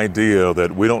 is that idea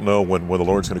that we don't know when the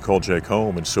Lord's going to call Jake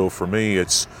home. And so for me,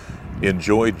 it's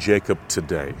enjoy Jacob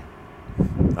today.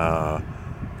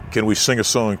 Can we sing a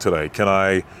song today?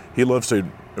 He loves to,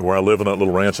 where I live in that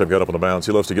little ranch I've got up in the mountains,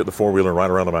 he loves to get the four-wheeler and ride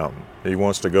around the mountain. He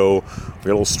wants to go, we got a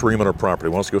little stream on our property,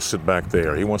 he wants to go sit back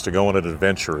there. He wants to go on an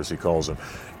adventure, as he calls them.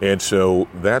 And so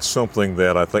that's something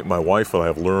that I think my wife and I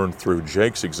have learned through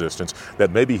Jake's existence,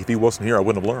 that maybe if he wasn't here, I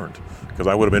wouldn't have learned. Because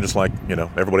I would have been just like,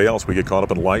 everybody else. We get caught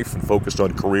up in life and focused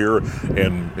on career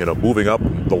and, moving up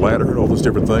the ladder and all those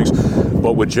different things.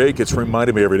 But with Jake, it's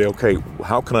reminded me every day, okay,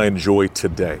 how can I enjoy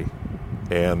today?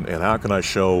 And how can I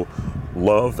show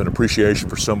love and appreciation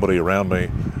for somebody around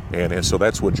me? And so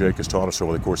that's what Jake has taught us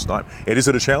over the course of time. And is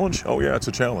it a challenge? Oh, yeah, it's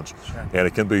a challenge. Sure. And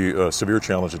it can be a severe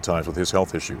challenge at times with his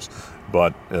health issues.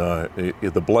 But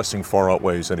the blessing far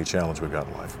outweighs any challenge we've got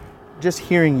in life. Just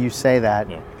hearing you say that,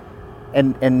 yeah.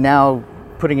 and now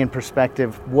putting in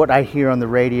perspective what I hear on the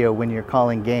radio when you're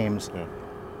calling games, yeah.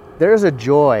 There's a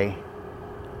joy,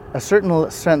 a certain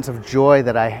sense of joy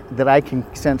that I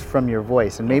can sense from your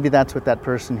voice, and maybe that's what that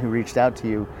person who reached out to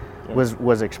you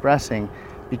was expressing,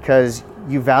 because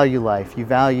you value life, you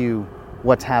value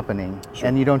what's happening, sure.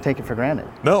 And you don't take it for granted.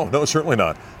 No, certainly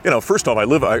not. First off,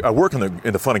 I work in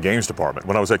the fun and games department.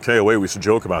 When I was at KOA, we used to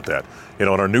joke about that. In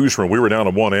our newsroom, we were down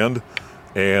on one end,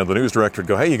 and the news director would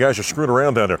go, hey, you guys are screwing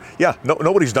around down there. Yeah,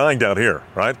 nobody's dying down here,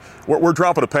 right? We're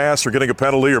dropping a pass or getting a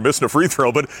penalty or missing a free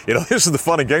throw, but, this is the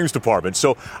fun and games department.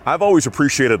 So I've always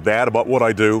appreciated that about what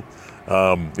I do.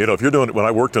 If you're doing it, when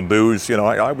I worked in news,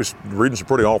 I was reading some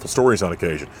pretty awful stories on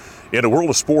occasion. In the world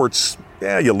of sports,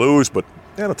 yeah, you lose, but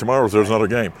tomorrow there's another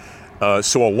game.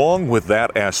 So along with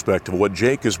that aspect of what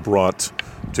Jake has brought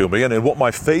to me, and what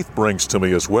my faith brings to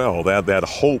me as well, that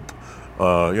hope.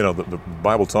 The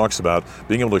Bible talks about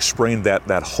being able to explain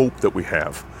that hope that we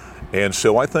have. And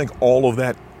so I think all of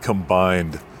that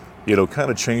combined, kind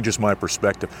of changes my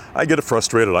perspective. I get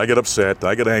frustrated, I get upset,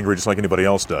 I get angry just like anybody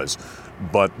else does.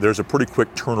 But there's a pretty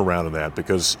quick turnaround in that,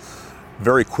 because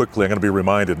very quickly I'm going to be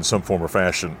reminded in some form or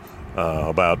fashion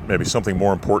about maybe something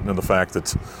more important than the fact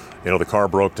that, the car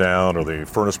broke down or the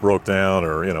furnace broke down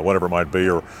or, whatever it might be,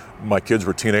 or my kids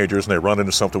were teenagers and they run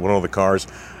into something with one of the cars.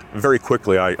 Very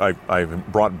quickly, I'm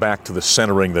brought back to the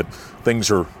centering that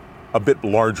things are a bit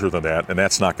larger than that, and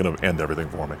that's not going to end everything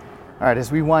for me. All right,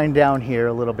 as we wind down here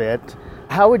a little bit,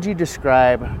 how would you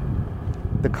describe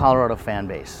the Colorado fan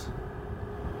base?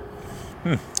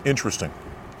 Interesting.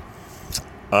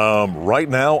 Right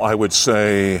now, I would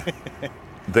say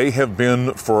they have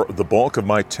been, for the bulk of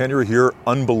my tenure here,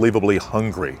 unbelievably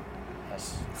hungry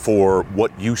for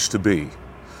what used to be.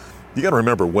 You got to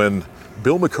remember when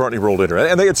Bill McCartney rolled in there,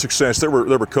 and they had success. There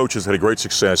were coaches that had great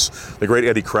success. The great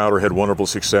Eddie Crowder had wonderful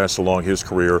success along his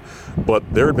career, but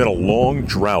there had been a long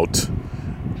drought,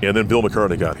 and then Bill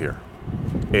McCartney got here.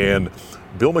 And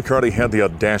Bill McCartney had the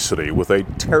audacity, with a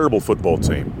terrible football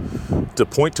team, to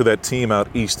point to that team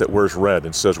out east that wears red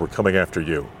and says, we're coming after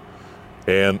you.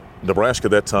 And Nebraska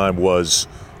at that time was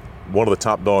one of the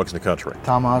top dogs in the country.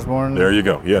 Tom Osborne. There you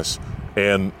go, yes.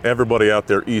 And everybody out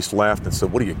there east laughed and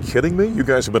said, what, are you kidding me? You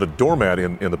guys have been a doormat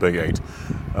in the Big Eight.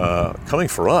 Coming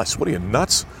for us, what are you,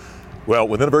 nuts? Well,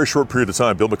 within a very short period of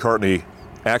time, Bill McCartney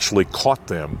actually caught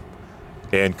them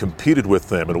and competed with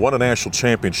them and won a national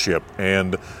championship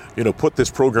and, put this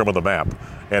program on the map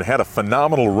and had a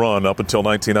phenomenal run up until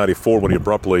 1994 when he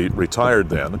abruptly retired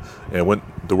then and went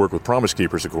to work with Promise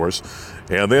Keepers, of course.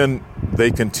 And then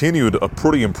they continued a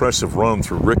pretty impressive run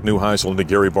through Rick Neuheisel and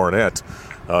Gary Barnett.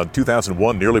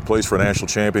 2001, nearly plays for a national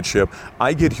championship.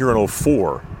 I get here in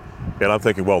 2004. And I'm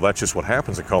thinking, well, that's just what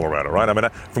happens in Colorado, right? I mean,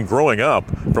 from growing up,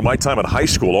 from my time in high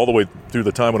school all the way through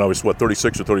the time when I was,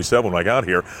 36 or 37 when I got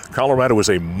here, Colorado was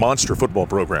a monster football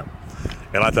program.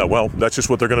 And I thought, well, that's just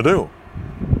what they're going to do.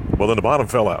 Well, then the bottom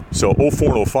fell out. So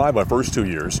 04 and 05, my first 2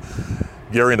 years,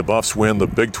 Gary and the Buffs win the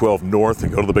Big 12 North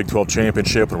and go to the Big 12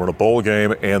 Championship and win a bowl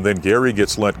game. And then Gary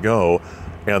gets let go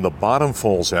and the bottom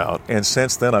falls out. And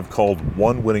since then, I've called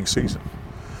one winning season.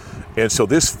 And so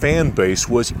this fan base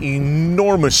was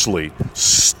enormously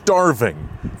starving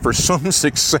for some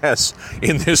success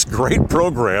in this great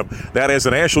program that has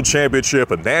a national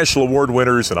championship and national award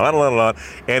winners and on and on and on.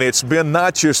 And it's been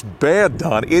not just bad,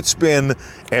 Don, it's been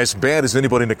as bad as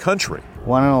anybody in the country.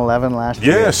 1-11 last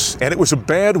year. Yes, and it was a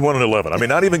bad 1-11. I mean,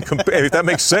 not even compare, if that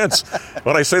makes sense.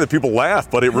 When I say that, people laugh,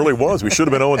 but it really was. We should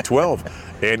have been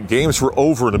 0-12. And games were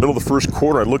over in the middle of the first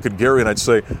quarter. I'd look at Gary and I'd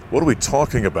say, what are we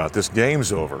talking about? This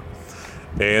game's over.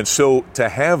 And so to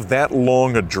have that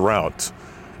long a drought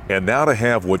and now to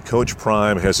have what Coach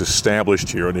Prime has established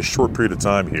here in this short period of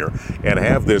time here and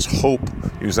have this hope,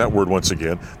 use that word once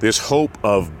again, this hope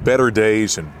of better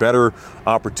days and better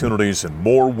opportunities and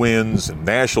more wins and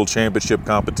national championship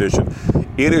competition,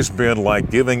 it has been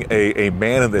like giving a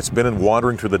man that's been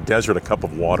wandering through the desert a cup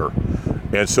of water.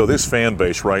 And so this fan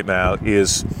base right now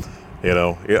is...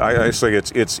 I say it's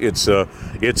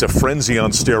a frenzy on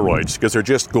steroids because they're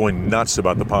just going nuts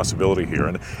about the possibility here,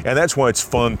 and that's why it's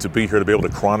fun to be here to be able to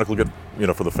chronicle it,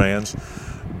 for the fans,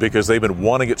 because they've been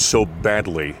wanting it so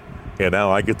badly, and now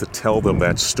I get to tell them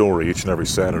that story each and every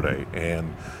Saturday.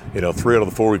 And 3 out of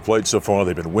the 4 we've played so far,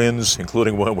 they've been wins,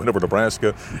 including one win over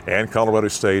Nebraska and Colorado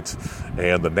State,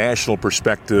 and the national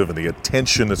perspective and the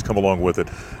attention that's come along with it.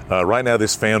 Right now,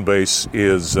 this fan base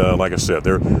is, like I said,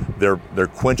 they're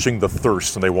quenching the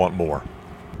thirst and they want more.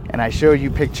 And I showed you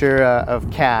a picture of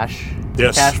Cash.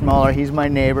 Yes. Cash Mahler, he's my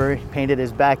neighbor. He painted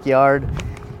his backyard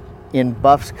in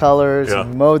Buffs colors. Yeah.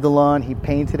 He mowed the lawn. He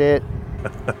painted it.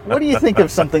 What do you think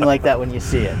of something like that when you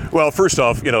see it? Well, first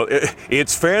off,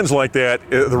 it's fans like that,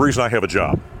 the reason I have a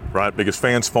job, right? Because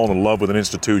fans fall in love with an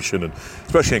institution, and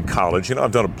especially in college.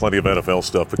 I've done plenty of NFL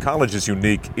stuff, but college is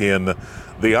unique in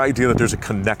the idea that there's a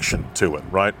connection to it,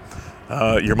 right?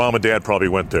 Your mom and dad probably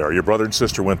went there, your brother and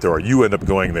sister went there, or you end up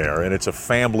going there, and it's a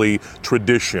family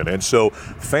tradition. And so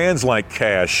fans like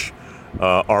Cash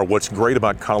are what's great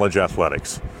about college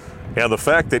athletics. And the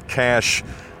fact that Cash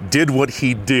did what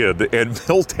he did and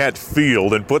built that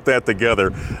field and put that together,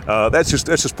 that's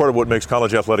just part of what makes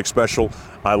college athletics special.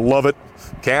 I love it.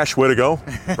 Cash, way to go,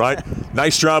 right?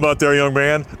 Nice job out there, young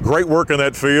man. Great work on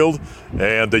that field,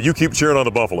 and you keep cheering on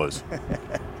the Buffaloes.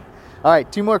 All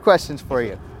right, 2 more questions for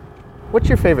you. What's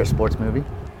your favorite sports movie?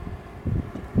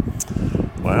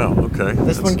 Wow, okay.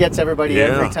 This one gets everybody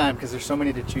every time because there's so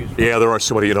many to choose from. Yeah, there are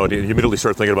so many. You immediately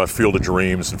start thinking about Field of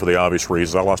Dreams, and for the obvious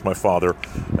reasons. I lost my father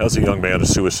as a young man to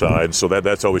suicide, so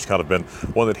that's always kind of been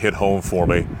one that hit home for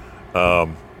me.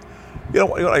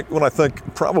 When I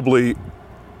think probably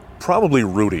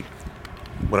Rudy,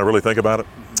 when I really think about it.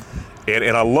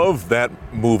 And I love that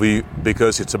movie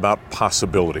because it's about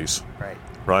possibilities.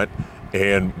 Right?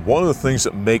 And one of the things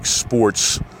that makes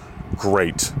sports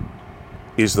great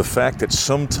is the fact that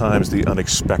sometimes the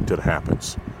unexpected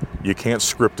happens. You can't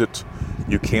script it.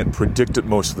 You can't predict it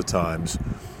most of the times.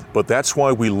 But that's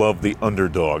why we love the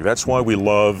underdog. That's why we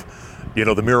love,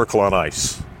 the miracle on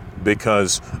ice.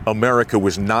 Because America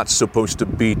was not supposed to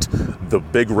beat the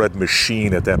big red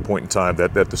machine at that point in time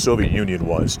that the Soviet Union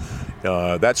was.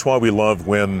 That's why we love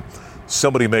when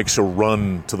somebody makes a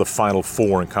run to the Final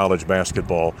Four in college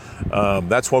basketball.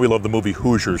 That's why we love the movie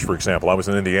Hoosiers, for example. I was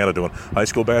in Indiana doing high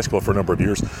school basketball for a number of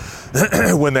years.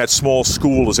 When that small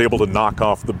school is able to knock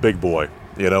off the big boy.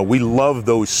 We love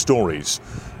those stories.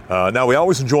 Now, we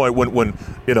always enjoy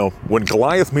when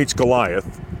Goliath meets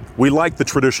Goliath. We like the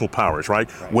traditional powers, right?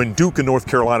 When Duke and North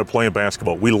Carolina play in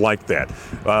basketball, we like that.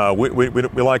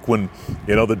 We like when,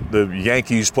 the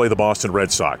Yankees play the Boston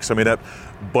Red Sox.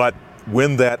 But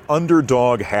when that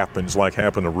underdog happens, like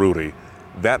happened to Rudy,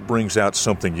 that brings out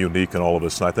something unique in all of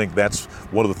us. And I think that's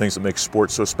one of the things that makes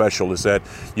sports so special is that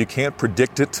you can't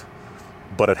predict it.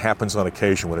 but it happens on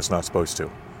occasion when it's not supposed to.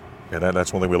 And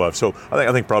that's one thing we love. So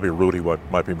I think probably Rudy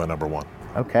might be my number one.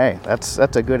 Okay, that's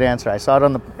a good answer. I saw it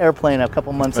on the airplane a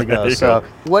couple months ago. So go.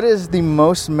 what is the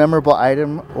most memorable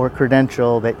item or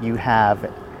credential that you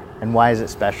have, and why is it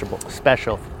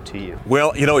special to you?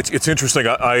 Well, it's interesting.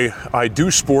 I do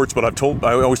sports, but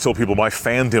I always tell people my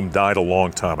fandom died a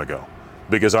long time ago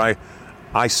because I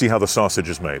see how the sausage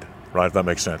is made, right? If that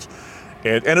makes sense.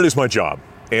 And it is my job.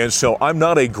 And so I'm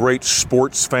not a great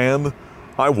sports fan.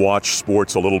 I watch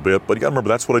sports a little bit, but you got to remember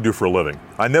that's what I do for a living.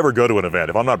 I never go to an event.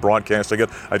 If I'm not broadcasting it,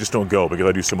 I just don't go because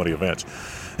I do so many events.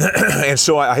 And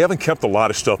so I haven't kept a lot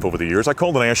of stuff over the years. I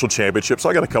called the national championship, so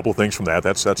I got a couple of things from that.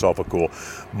 That's awful cool.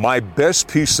 My best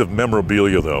piece of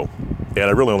memorabilia, though, and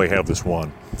I really only have this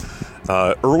one.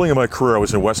 Early in my career, I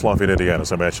was in West Lafayette, Indiana,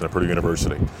 as I mentioned, at Purdue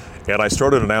University. And I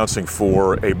started announcing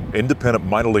for an independent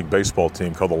minor league baseball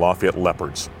team called the Lafayette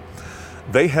Leopards.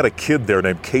 They had a kid there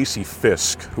named Casey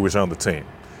Fisk who was on the team.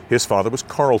 His father was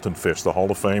Carlton Fisk, the Hall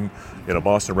of Fame,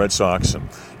 Boston Red Sox, and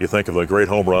you think of the great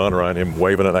home run, right, him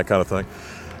waving it, that kind of thing.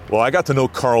 Well, I got to know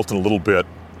Carlton a little bit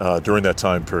during that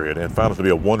time period and found him to be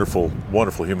a wonderful,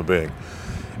 wonderful human being.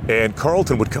 And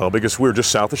Carlton would come because we were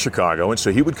just south of Chicago, and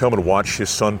so he would come and watch his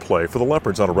son play for the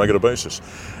Leopards on a regular basis.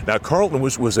 Now, Carlton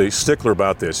was a stickler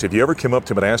about this. If you ever came up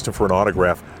to him and asked him for an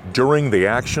autograph during the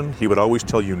action, he would always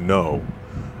tell you no.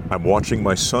 I'm watching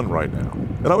my son right now.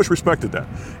 And I always respected that.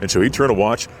 And so he'd turn to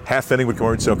watch, half inning would come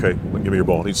over and say, okay, give me your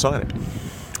ball, and he'd sign it.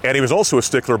 And he was also a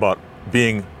stickler about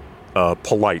being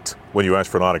polite when you asked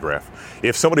for an autograph.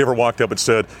 If somebody ever walked up and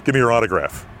said, give me your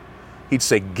autograph, he'd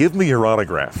say, give me your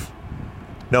autograph.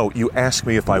 No, you asked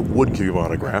me if I would give you an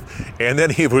autograph. And then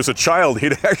he was a child,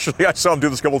 I saw him do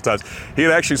this a couple of times, he'd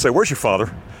actually say, where's your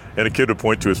father? And a kid would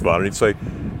point to his father, and he'd say,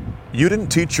 you didn't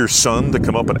teach your son to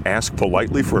come up and ask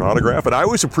politely for an autograph? And I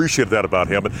always appreciated that about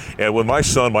him. And when my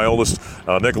son, my oldest,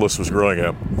 Nicholas, was growing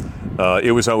up,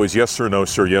 it was always yes sir, no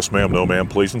sir, yes ma'am, no ma'am,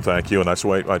 please and thank you. And that's the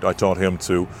way I taught him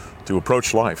to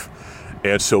approach life.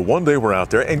 And so one day we're out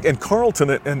there, and Carlton,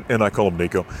 and I call him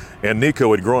Nico, and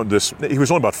Nico had grown he was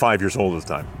only about 5 years old at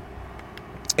the time.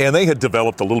 And they had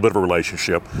developed a little bit of a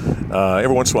relationship.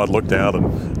 Every once in a while I'd look down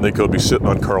and Nico would be sitting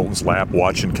on Carlton's lap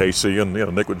watching Casey, and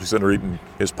Nick would be sitting there eating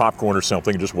his popcorn or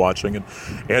something and just watching.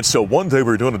 And so one day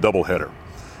we were doing a doubleheader.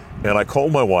 And I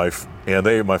called my wife,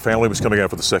 and my family was coming out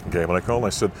for the second game, and I called and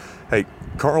I said, hey,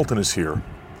 Carlton is here.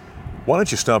 Why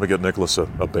don't you stop and get Nicholas a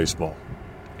baseball?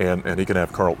 And he can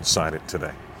have Carlton sign it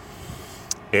today.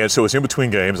 And so it's in between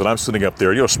games, and I'm sitting up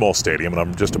there, a small stadium, and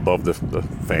I'm just above the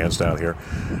fans down here.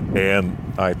 And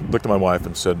I looked at my wife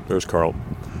and said, there's Carlton.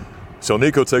 So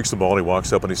Nico takes the ball, and he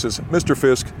walks up, and he says, Mr.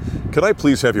 Fisk, can I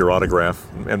please have your autograph?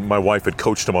 And my wife had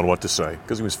coached him on what to say,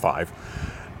 because he was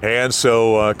 5. And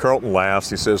so Carlton laughs.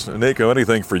 He says, Nico,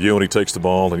 anything for you. And he takes the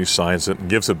ball, and he signs it and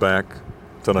gives it back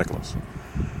to Nicholas.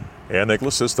 And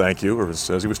Nicholas says thank you, or as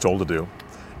he was told to do.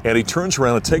 And he turns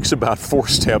around and takes about 4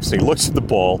 steps, and he looks at the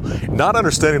ball, not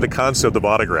understanding the concept of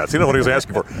autographs. You know what he was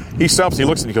asking for. He stops, and he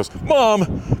looks, and he goes,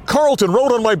 Mom, Carlton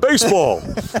wrote on my baseball.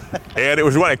 And it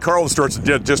was when Carlton starts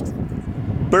just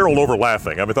barreled over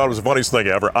laughing. I thought it was the funniest thing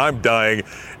ever. I'm dying.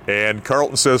 And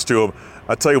Carlton says to him,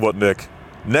 I tell you what, Nick,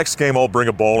 next game I'll bring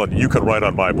a ball, and you can write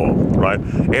on my ball, right?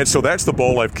 And so that's the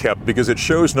ball I've kept because it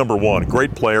shows, number one,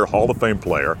 great player, Hall of Fame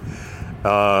player,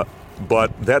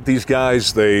 but that these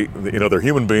guys, they're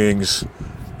human beings.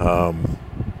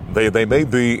 They may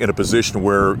be in a position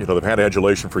where they've had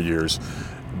adulation for years,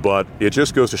 but it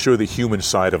just goes to show the human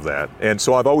side of that. And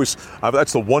so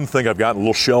that's the one thing I've got, a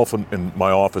little shelf in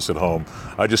my office at home.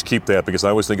 I just keep that because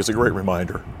I always think it's a great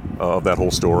reminder of that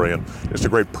whole story, and it's a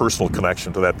great personal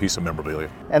connection to that piece of memorabilia.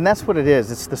 And that's what it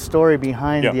is. It's the story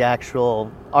behind the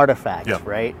actual artifact,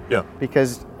 right? Yeah.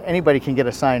 Because anybody can get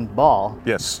a signed ball.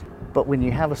 Yes. But when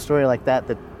you have a story like that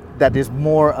is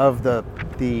more of the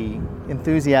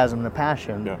enthusiasm, the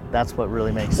passion, that's what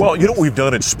really makes sense. Well, what we've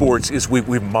done in sports is we've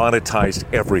monetized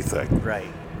everything. Right.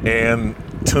 And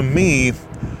to me,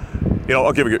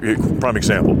 I'll give you a prime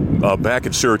example. Back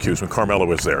in Syracuse when Carmelo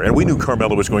was there, and we knew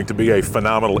Carmelo was going to be a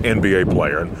phenomenal NBA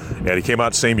player, and he came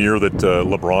out the same year that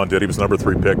LeBron did. He was the number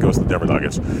 3 pick, goes to the Denver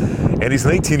Nuggets. And he's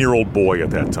an 18-year-old boy at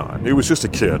that time. He was just a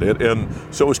kid. And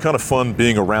so it was kind of fun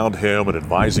being around him and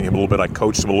advising him a little bit. I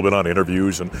coached him a little bit on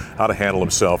interviews and how to handle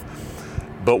himself.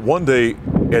 But one day,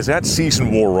 as that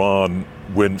season wore on,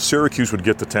 when Syracuse would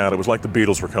get to town, it was like the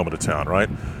Beatles were coming to town, right?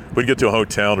 We'd get to a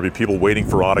hotel, there'd be people waiting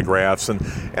for autographs, and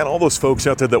all those folks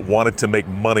out there that wanted to make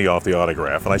money off the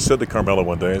autograph. And I said to Carmelo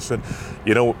one day, I said,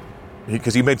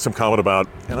 because he made some comment about,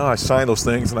 I signed those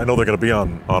things, and I know they're going to be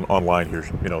online here,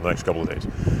 the next couple of days.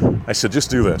 I said, just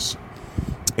do this.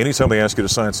 Anytime they ask you to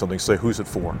sign something, say, who's it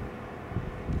for?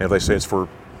 and they say it's for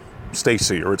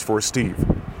Stacy or it's for Steve,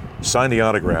 sign the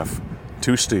autograph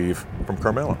to Steve from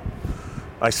Carmelo.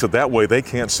 I said that way they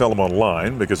can't sell them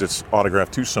online because it's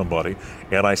autographed to somebody.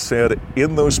 And I said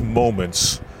in those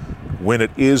moments when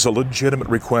it is a legitimate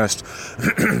request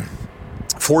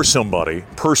for somebody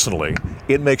personally,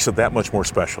 it makes it that much more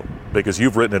special because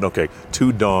you've written it, okay,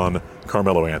 to Don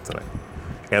Carmelo Anthony.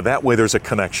 And that way there's a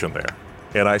connection there.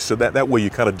 And I said that way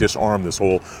you kind of disarm this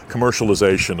whole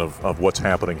commercialization of what's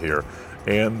happening here.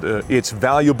 And it's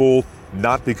valuable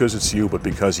not because it's you, but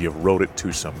because you wrote it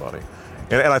to somebody.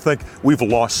 And I think we've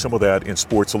lost some of that in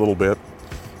sports a little bit.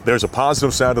 There's a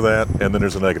positive side to that, and then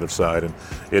there's a negative side, and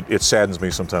it saddens me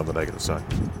sometimes, the negative side.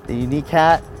 The unique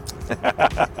hat,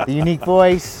 the unique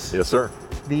voice. Yes, sir.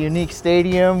 The unique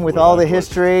stadium with all the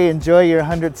history. Enjoy your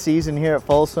 100th season here at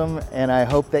Folsom, and I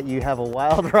hope that you have a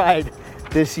wild ride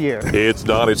this year. It's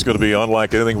done. It's going to be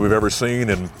unlike anything we've ever seen,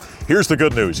 and here's the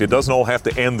good news. It doesn't all have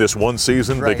to end this one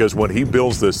season, right? Because when he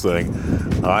builds this thing,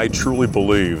 I truly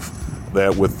believe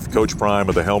that with Coach Prime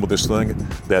at the helm of this thing,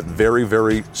 that very,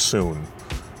 very soon,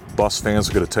 Buffs fans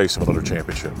are going to taste another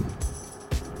championship.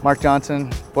 Mark Johnson,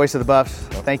 voice of the Buffs,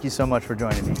 thank you so much for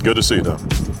joining me. Good to see you, Don.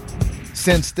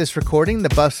 Since this recording, the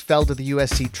Buffs fell to the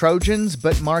USC Trojans,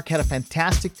 but Mark had a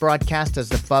fantastic broadcast as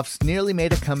the Buffs nearly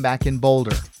made a comeback in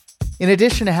Boulder. In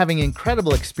addition to having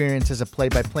incredible experience as a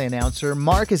play-by-play announcer,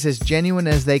 Mark is as genuine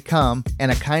as they come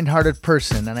and a kind-hearted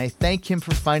person, and I thank him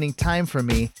for finding time for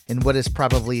me in what is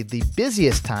probably the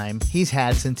busiest time he's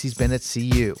had since he's been at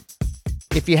CU.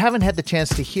 If you haven't had the chance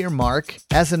to hear Mark,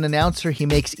 as an announcer, he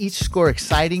makes each score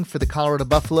exciting for the Colorado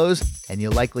Buffaloes, and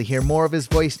you'll likely hear more of his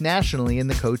voice nationally in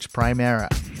the Coach Prime era.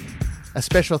 A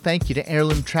special thank you to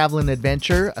Heirloom Travel and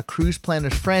Adventure, a cruise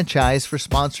planner's franchise, for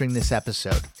sponsoring this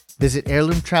episode. Visit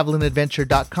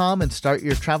heirloomtravelandadventure.com and start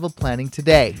your travel planning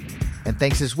today. And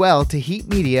thanks as well to Heat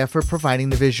Media for providing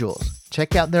the visuals.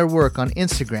 Check out their work on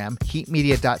Instagram,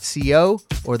 heatmedia.co,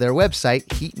 or their website,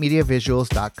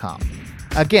 heatmediavisuals.com.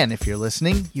 Again, if you're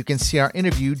listening, you can see our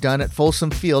interview done at Folsom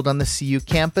Field on the CU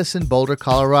campus in Boulder,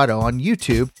 Colorado on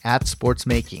YouTube at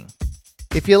Sportsmaking.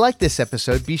 If you like this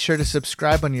episode, be sure to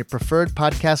subscribe on your preferred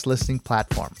podcast listening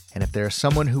platform. And if there is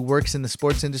someone who works in the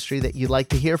sports industry that you'd like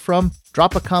to hear from,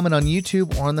 drop a comment on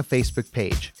YouTube or on the Facebook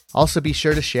page. Also be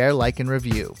sure to share, like, and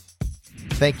review.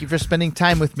 Thank you for spending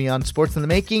time with me on Sports in the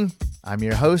Making. I'm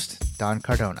your host, Don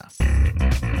Cardona.